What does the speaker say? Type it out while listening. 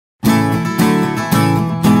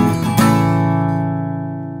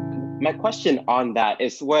my question on that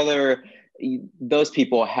is whether those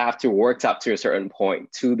people have to work up to a certain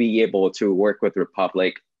point to be able to work with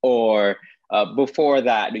Republic, or before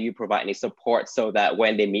that, do you provide any support so that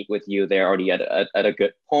when they meet with you, they're already at a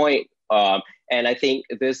good point? And I think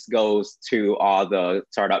this goes to all the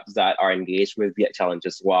startups that are engaged with VietChallenge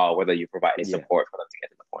as well, whether you provide any support for them to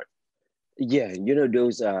get to the point. Yeah, you know,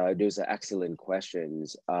 those are excellent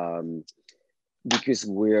questions, because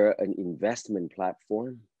we're an investment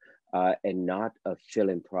platform and not a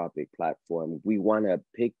philanthropic platform. We want to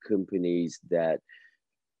pick companies that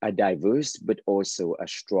are diverse, but also are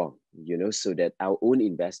strong, you know, so that our own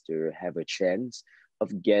investor have a chance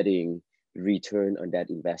of getting return on that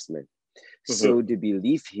investment. So the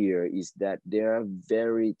belief here is that there are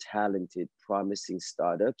very talented, promising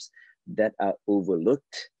startups that are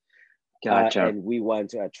overlooked. Gotcha. And we want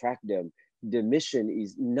to attract them. The mission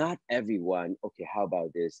is not everyone. Okay, how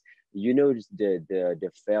about this? You know,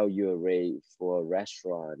 the failure rate for a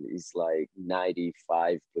restaurant is like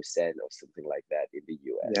 95% or something like that in the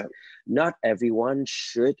US. Yeah. Not everyone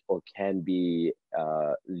should or can be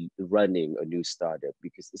running a new startup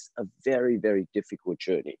because it's a very, very difficult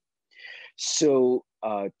journey. So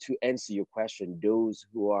to answer your question, those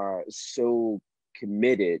who are so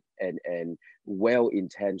committed and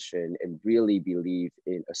well-intentioned and really believe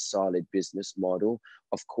in a solid business model,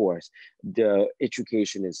 of course, the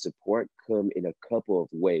education and support come in a couple of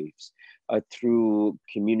waves. Through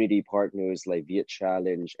community partners like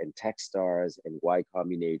VietChallenge and Techstars and Y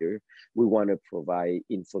Combinator, we want to provide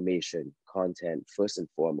information, content first and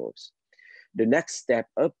foremost. The next step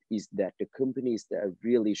up is that the companies that are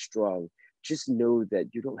really strong, just know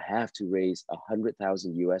that you don't have to raise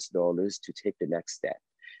 $100,000 US to take the next step.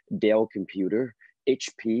 Dell Computer,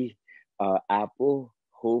 HP, Apple,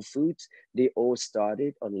 Whole Foods, they all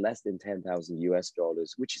started on less than $10,000 US,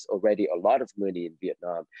 which is already a lot of money in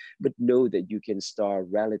Vietnam. But know that you can start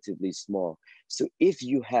relatively small. So if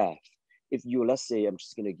you, let's say, I'm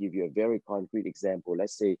just going to give you a very concrete example.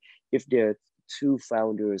 Let's say if there are two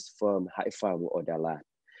founders from Hải Phòng or Đà Lạt,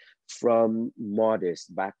 from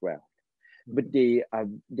modest background, but they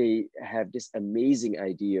have this amazing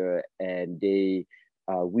idea, and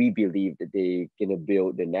we believe that they're gonna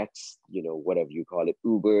build the next, you know, whatever you call it,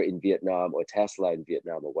 Uber in Vietnam or Tesla in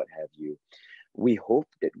Vietnam or what have you. We hope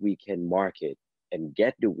that we can market and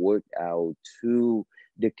get the word out to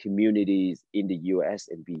the communities in the US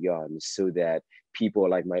and beyond, so that people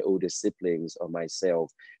like my older siblings or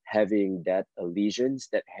myself having that allegiance,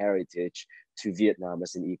 that heritage to Vietnam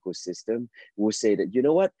as an ecosystem, will say that, you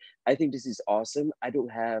know what, I think this is awesome. I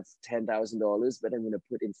don't have $10,000, but I'm going to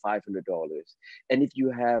put in $500. And if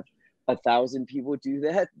you have 1,000 people do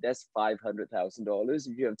that, that's $500,000.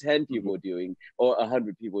 If you have 10 people doing, or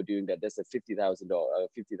 100 people doing that, that's a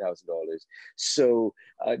 $50,000. So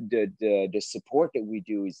the support that we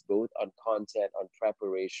do is both on content, on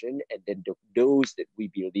preparation, and then those that we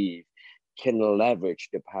believe can leverage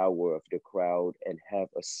the power of the crowd and have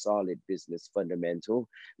a solid business fundamental.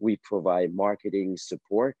 We provide marketing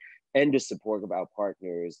support and the support of our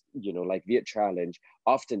partners, you know, like VietChallenge.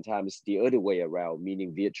 Oftentimes the other way around,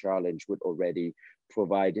 meaning VietChallenge would already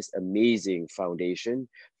provide this amazing foundation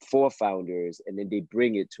for founders, and then they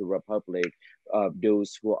bring it to Republic,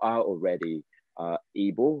 those who are already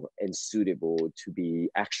able and suitable to be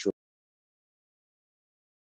actual